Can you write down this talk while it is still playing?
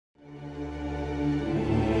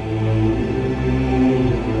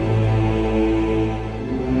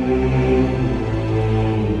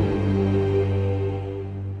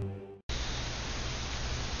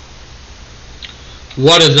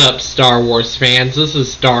What is up, Star Wars fans? This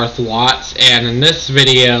is Darth Watts, and in this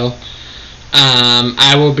video,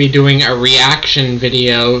 I will be doing a reaction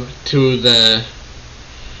video to the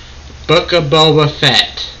Book of Boba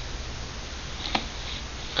Fett.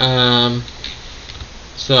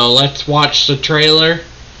 So let's watch the trailer,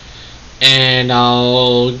 and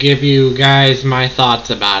I'll give you guys my thoughts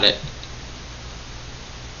about it.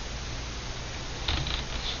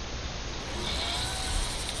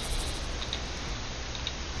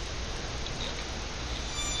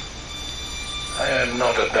 I am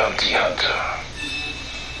not a bounty hunter.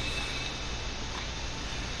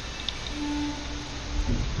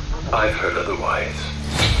 I've heard otherwise.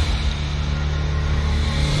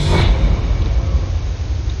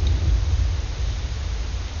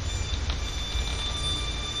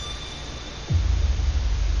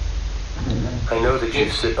 I know that you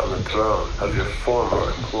sit on the throne of your former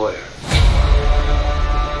employer.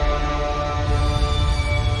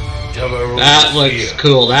 That looks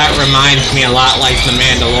cool. That reminds me a lot like The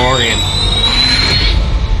Mandalorian.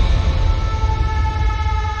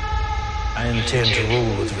 I intend to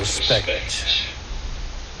rule with respect.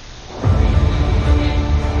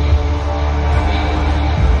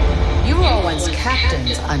 You were all once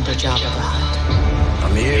captains under Jabba the Hutt.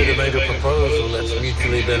 I'm here to make a proposal that's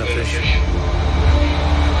mutually beneficial.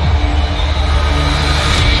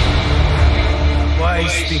 Why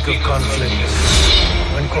speak of conflict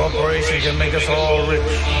when cooperation can make us all rich?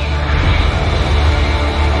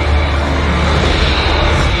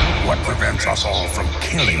 What prevents us all from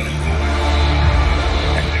killing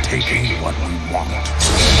and taking what we want?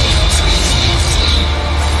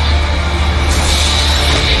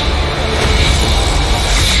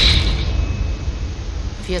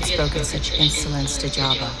 If you had spoken such insolence to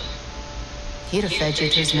Jabba, he'd have fed you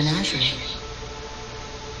to his menagerie.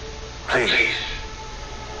 Please.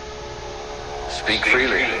 Speak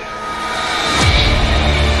freely.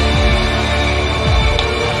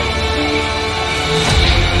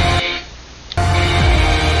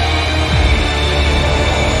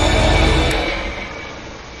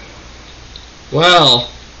 Well,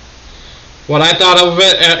 what I thought of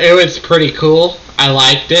it, it was pretty cool. I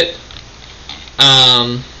liked it.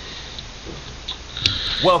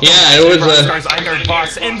 Welcome, yeah, it was a... I'm your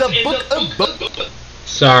boss in the Book of Boba.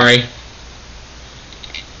 Sorry.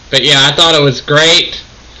 But yeah, I thought it was great.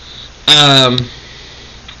 I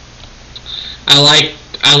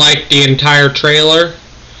liked the entire trailer.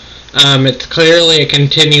 It's clearly a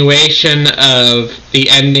continuation of the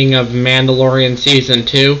ending of Mandalorian Season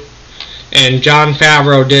 2. And Jon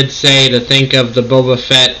Favreau did say to think of the Boba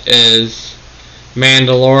Fett as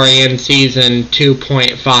Mandalorian Season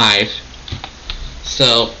 2.5.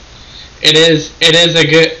 So it is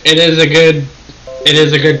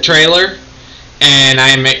a good trailer. And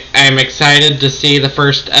I'm excited to see the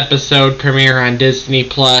first episode premiere on Disney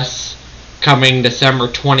Plus coming December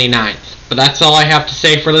 29th. But that's all I have to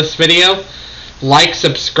say for this video. Like,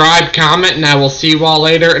 subscribe, comment, and I will see you all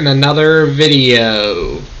later in another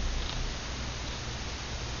video.